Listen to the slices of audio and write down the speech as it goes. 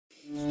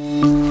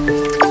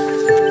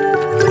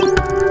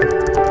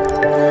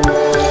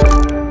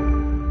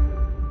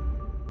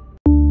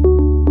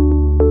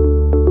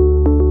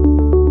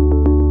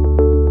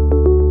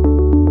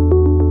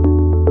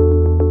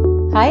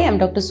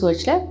Dr.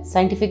 Suvarchala,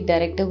 Scientific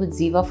Director with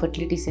Ziva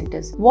Fertility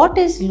Centers. What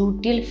is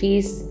luteal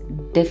phase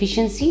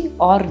deficiency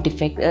or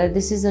defect?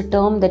 This is a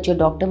term that your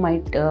doctor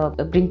might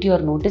bring to your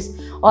notice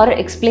or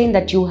explain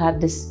that you have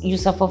this, you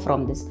suffer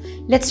from this.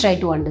 Let's try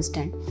to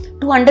understand.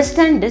 To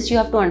understand this, you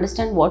have to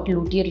understand what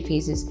luteal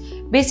phase is.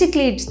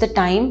 Basically, it's the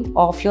time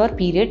of your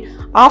period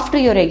after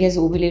your egg has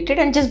ovulated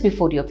and just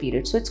before your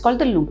period. So it's called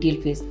the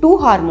luteal phase. Two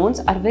hormones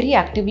are very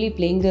actively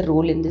playing their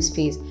role in this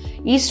phase.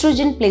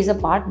 Estrogen plays a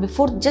part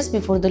just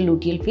before the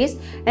luteal phase,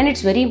 and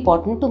it's very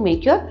important to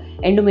make your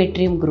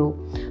endometrium grow.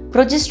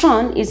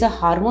 Progesterone is a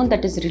hormone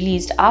that is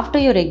released after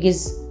your egg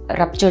is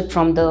ruptured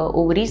from the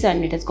ovaries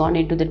and it has gone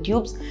into the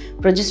tubes.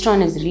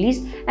 Progesterone is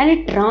released and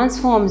it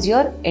transforms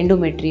your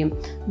endometrium.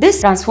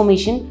 This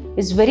transformation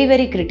is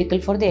very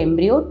critical for the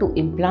embryo to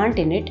implant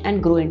in it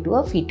and grow into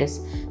a fetus.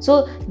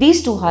 So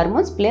these two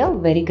hormones play a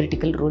very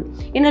critical role.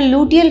 In a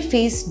luteal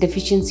phase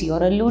deficiency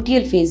or a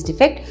luteal phase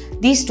defect,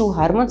 these two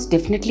hormones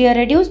definitely are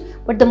reduced,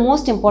 but the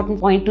most important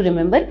point to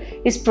remember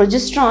is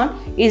progesterone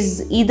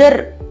is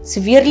either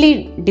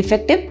severely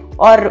defective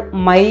or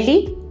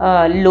mildly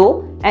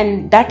low,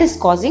 and that is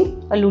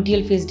causing a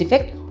luteal phase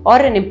defect or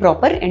an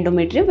improper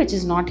endometrium, which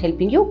is not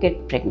helping you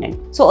get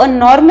pregnant. So a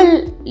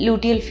normal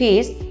luteal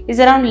phase is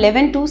around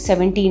 11 to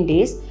 17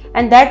 days,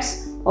 and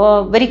that's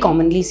very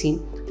commonly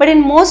seen. But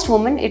in most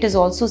women, it is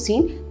also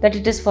seen that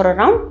it is for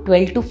around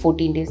 12 to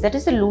 14 days. That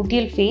is the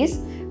luteal phase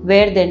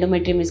where the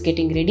endometrium is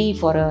getting ready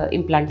for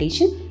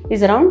implantation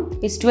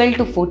is 12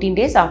 to 14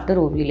 days after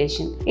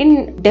ovulation.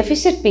 In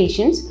deficit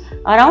patients,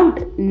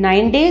 around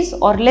 9 days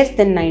or less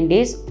than 9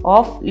 days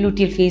of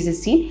luteal phase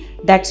is seen.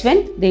 That's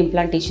when the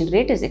implantation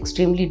rate is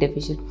extremely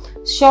deficient.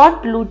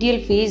 Short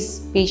luteal phase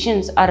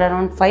patients are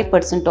around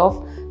 5%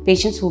 of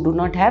patients who do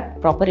not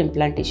have proper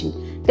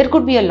implantation. There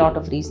could be a lot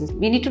of reasons.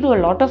 We need to do a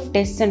lot of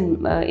tests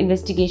and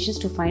investigations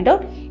to find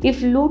out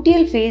if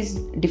luteal phase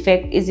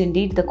defect is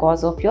indeed the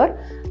cause of your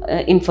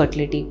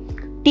infertility.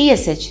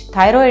 TSH,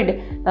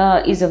 thyroid,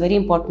 is a very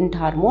important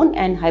hormone,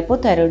 and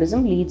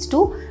hypothyroidism leads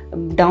to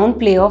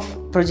downplay of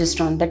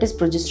progesterone. That is,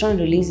 progesterone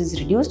release is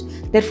reduced,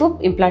 therefore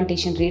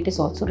implantation rate is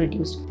also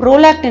reduced.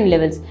 Prolactin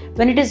levels,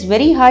 when it is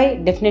very high,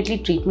 definitely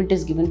treatment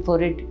is given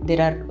for it. There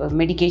are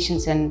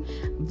medications and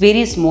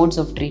various modes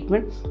of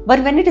treatment.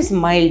 But when it is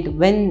mild,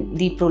 when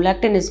the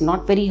prolactin is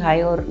not very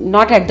high or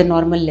not at the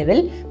normal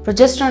level,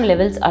 progesterone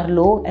levels are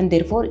low, and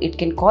therefore it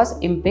can cause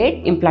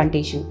impaired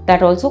implantation.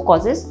 That also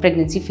causes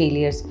pregnancy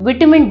failures.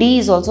 Vitamin D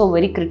is also a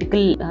very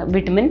critical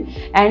vitamin,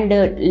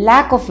 and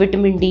lack of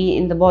vitamin D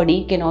in the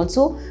body can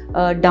also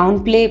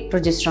downplay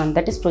progesterone.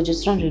 That is,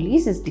 progesterone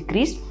release is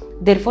decreased,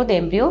 therefore the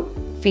embryo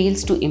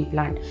fails to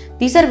implant.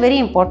 These are very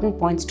important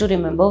points to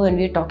remember when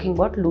we are talking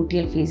about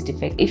luteal phase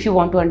defect. If you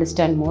want to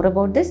understand more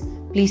about this,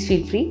 please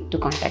feel free to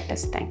contact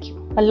us. Thank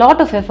you. A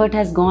lot of effort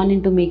has gone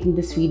into making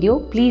this video.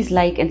 Please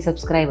like and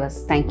subscribe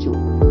us. Thank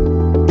you.